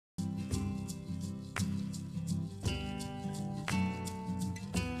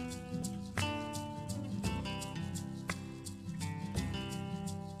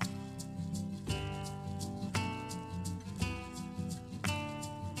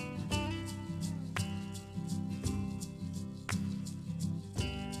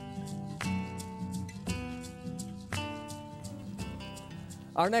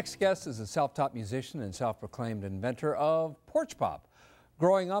Our next guest is a self-taught musician and self-proclaimed inventor of porch pop.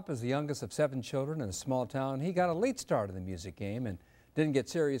 Growing up as the youngest of 7 children in a small town, he got a late start in the music game and didn't get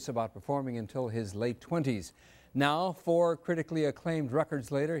serious about performing until his late 20s. Now, 4 critically acclaimed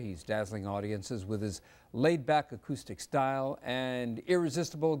records later, he's dazzling audiences with his laid-back acoustic style and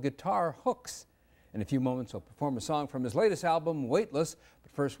irresistible guitar hooks. In a few moments, he'll perform a song from his latest album, Weightless.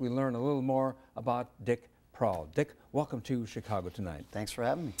 But first, we learn a little more about Dick Prall. Dick, welcome to Chicago Tonight. Thanks for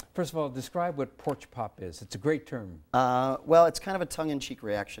having me. First of all, describe what porch pop is. It's a great term. Well, it's kind of a tongue-in-cheek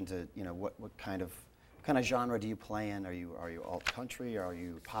reaction to, you know, what kind of genre do you play in? Are you alt country? Are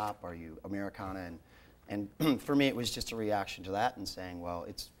you pop? Are you Americana? And for me, it was just a reaction to that and saying, well,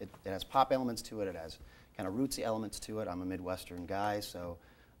 it has pop elements to it. It has kind of rootsy elements to it. I'm a Midwestern guy, so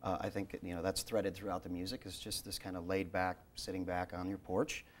I think that's threaded throughout the music. It's just this kind of laid back, sitting back on your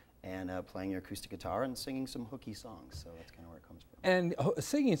porch and playing your acoustic guitar and singing some hooky songs. So that's kind of where it comes from. And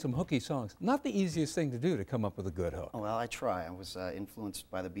singing some hooky songs, not the easiest thing to do to come up with a good hook. Oh, well, I try. I was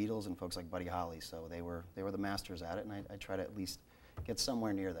influenced by the Beatles and folks like Buddy Holly, so they were the masters at it, and I try to at least get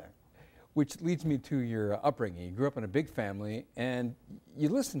somewhere near there. Which leads me to your upbringing. You grew up in a big family, and you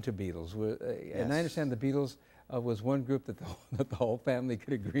listened to Beatles. And I understand the Beatles was one group that the whole family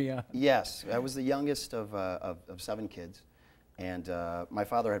could agree on. Yes, I was the youngest of 7 kids, and my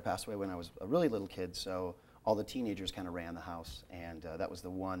father had passed away when I was a really little kid, so all the teenagers kind of ran the house, and that was the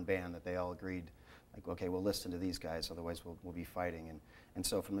one band that they all agreed, like, okay, we'll listen to these guys, otherwise we'll be fighting. And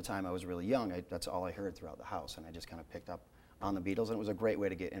so from the time I was really young, that's all I heard throughout the house, and I just kind of picked up on the Beatles, and it was a great way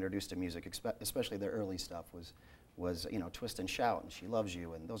to get introduced to music, especially their early stuff was Twist and Shout and She Loves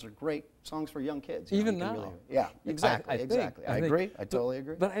You, and those are great songs for young kids. Even now. Really, yeah, exactly, exactly. I agree. I totally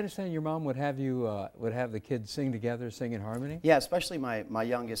agree. But I understand your mom would have you would have the kids sing together, sing in harmony. Yeah, especially my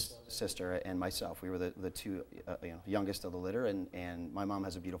youngest sister and myself. We were the 2 youngest of the litter, and my mom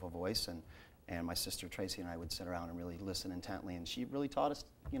has a beautiful voice, and my sister Tracy and I would sit around and really listen intently, and she really taught us,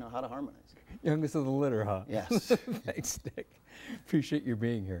 how to harmonize. Youngest of the litter, huh? Yes. Thanks, Dick. Appreciate you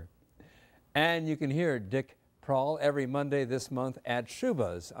being here. And you can hear Dick Prall every Monday this month at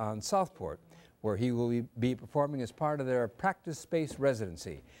Shuba's on Southport, where he will be performing as part of their practice space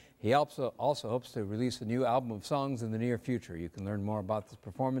residency. He also hopes to release a new album of songs in the near future. You can learn more about this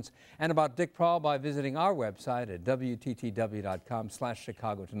performance and about Dick Prall by visiting our website at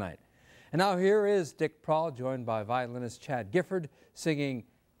wttw.com/Chicago Tonight. And now here is Dick Prall, joined by violinist Chad Gifford, singing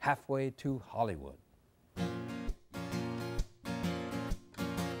Halfway to Hollywood.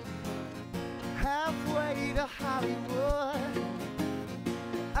 Halfway to Hollywood,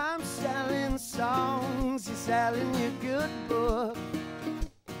 I'm selling songs, you're selling your good book.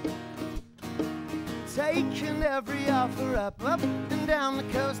 Taking every offer up and down the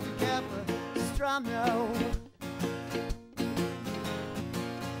coast of Capistrano.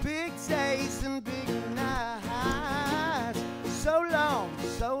 Big days and big nights, so long,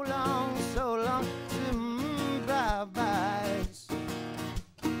 so long, so long to bye-byes.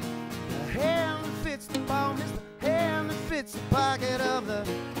 The hand that fits the palm is the hand that fits the pocket of the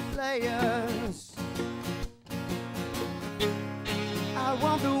players. I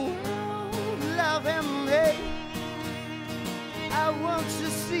want the world to love and hate. I want to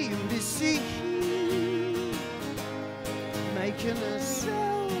see and be seen, making us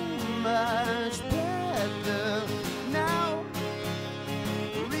so much better now.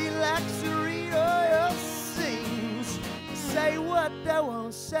 Relax and read all your scenes. Say what they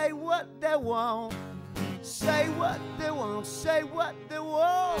want, say what they want. Say what they want, say what they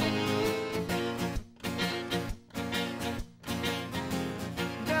want.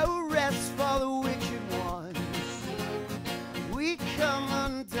 No rest for the wicked ones. We come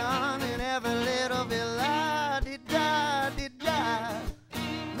undone in every little bit la-di-da-di-da.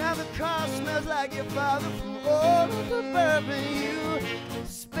 Now the car smells like your father from all of the bourbon you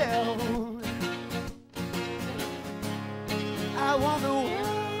spilled. I want the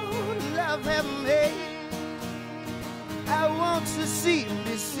world to love and hate. I want to see and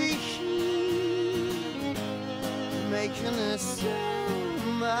be seen, making us so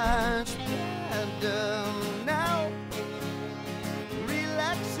much better now.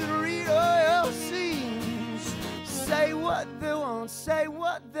 Relax and read all your scenes. Say what they want, say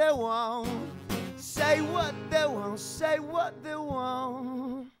what they want. Say what they want, say what they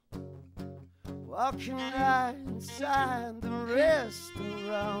want. Walking right inside the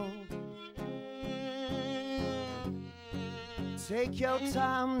restaurant. Take your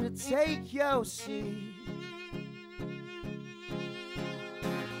time to take your seat.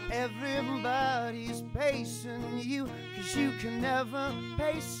 everybody's pacing you, 'cause you can never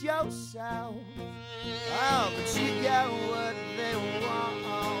pace yourself. Oh, but you got what they want.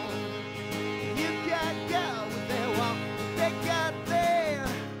 You got what they want. They got there,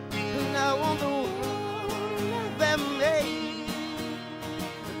 and I want the world they made.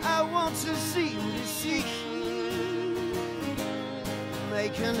 I want to see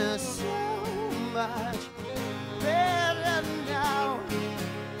making us so much better now.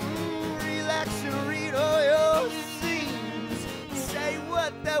 Relax and read all your scenes. Say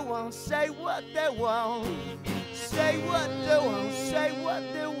what they want, say what they want. Say what they want, say what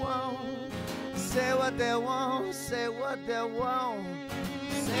they want. Say what they want, say what they want.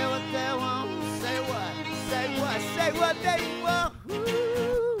 Say what they want, say what they want. Say what they want.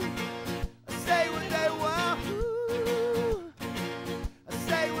 Say what they want.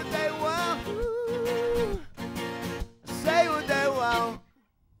 Say what they want. Say what they want.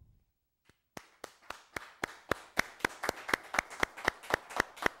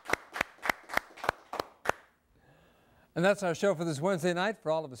 And that's our show for this Wednesday night.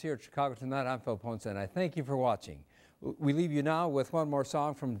 For all of us here at Chicago Tonight, I'm Phil Ponce, and I thank you for watching. We leave you now with one more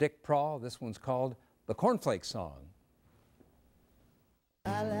song from Dick Prall. This one's called The Cornflake Song.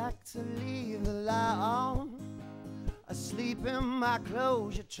 I like to leave the light on, asleep in my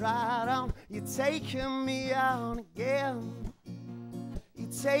clothes you tried on. You're taking me on again.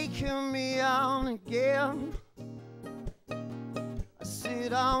 You're taking me on again. I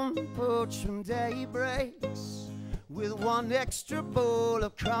sit on the porch when day breaks with one extra bowl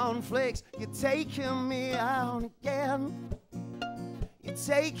of cornflakes. You're taking me on again. You're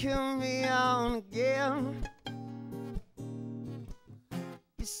taking me on again.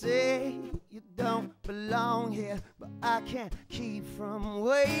 You say you don't belong here, but I can't keep from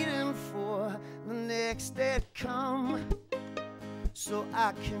waiting for the next day to come, so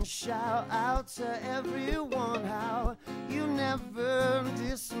I can shout out to everyone how you never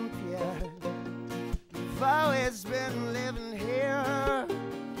disappeared. You've always been living here.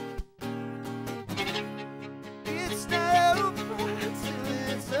 It's not over till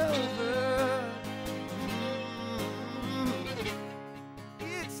it's over.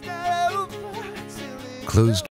 It's not over till it's Closed